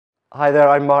Hi there,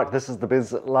 I'm Mark, this is the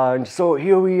Biz Lounge. So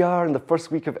here we are in the first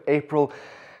week of April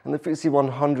and the FTSE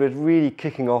 100 really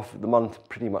kicking off the month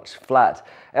pretty much flat.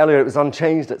 Earlier it was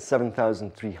unchanged at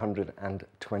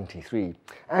 7,323.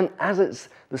 And as it's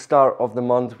the start of the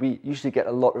month, we usually get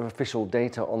a lot of official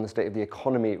data on the state of the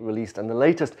economy released, and the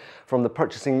latest from the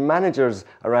purchasing managers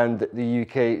around the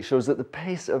UK shows that the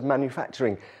pace of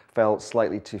manufacturing fell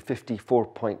slightly to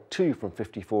 54.2 from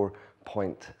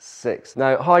 54.6.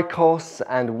 Now, high costs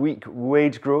and weak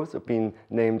wage growth have been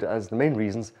named as the main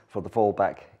reasons for the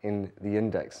fallback in the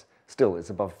index. Still, it's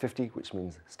above 50, which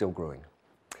means still growing.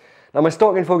 Now, my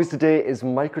stock in focus today is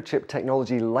microchip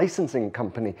technology licensing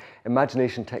company,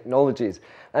 Imagination Technologies.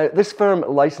 This firm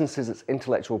licenses its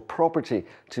intellectual property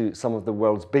to some of the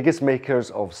world's biggest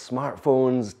makers of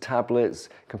smartphones, tablets,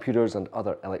 computers, and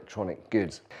other electronic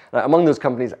goods. Now, among those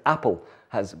companies, Apple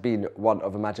has been one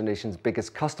of Imagination's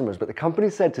biggest customers, but the company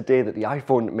said today that the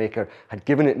iPhone maker had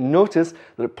given it notice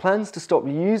that it plans to stop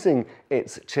using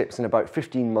its chips in about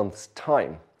 15 months'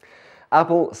 time.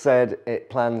 Apple said it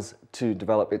plans to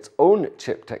develop its own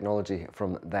chip technology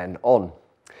from then on.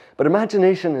 But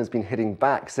Imagination has been hitting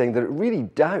back, saying that it really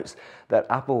doubts that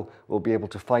Apple will be able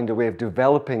to find a way of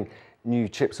developing new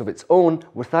chips of its own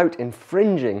without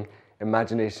infringing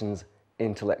Imagination's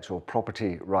intellectual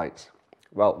property rights.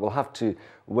 Well, we'll have to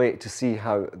wait to see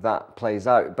how that plays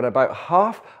out. But about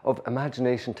half of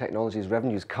Imagination Technologies'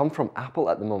 revenues come from Apple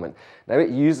at the moment. Now, it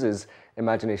uses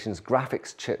Imagination's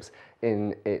graphics chips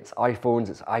in its iPhones,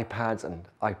 its iPads, and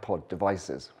iPod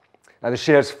devices. Now, the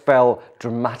shares fell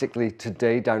dramatically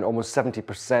today, down almost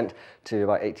 70% to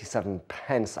about 87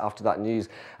 pence after that news.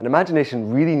 And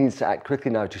Imagination really needs to act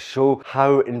quickly now to show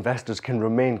how investors can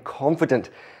remain confident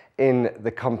in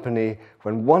the company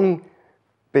when one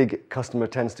big customer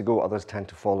tends to go, others tend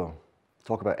to follow.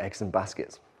 Talk about eggs in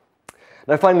baskets.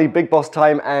 Now finally, big boss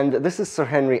time, and this is Sir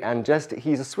Henry Angest.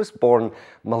 He's a Swiss-born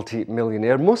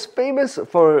multi-millionaire, most famous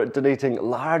for donating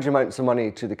large amounts of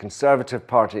money to the Conservative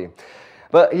Party.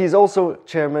 But he's also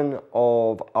chairman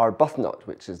of Arbuthnot,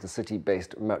 which is the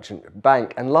city-based merchant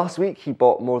bank. And last week, he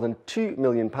bought more than £2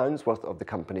 million worth of the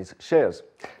company's shares.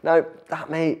 Now, that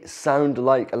may sound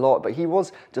like a lot, but he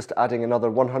was just adding another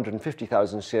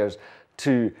 150,000 shares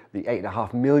to the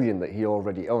 8.5 million that he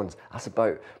already owns. That's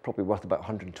probably worth about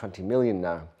 120 million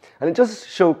now. And it does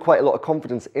show quite a lot of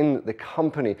confidence in the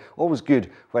company. Always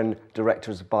good when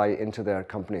directors buy into their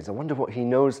companies. I wonder what he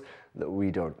knows that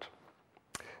we don't.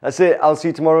 That's it. I'll see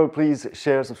you tomorrow. Please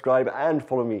share, subscribe, and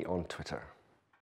follow me on Twitter.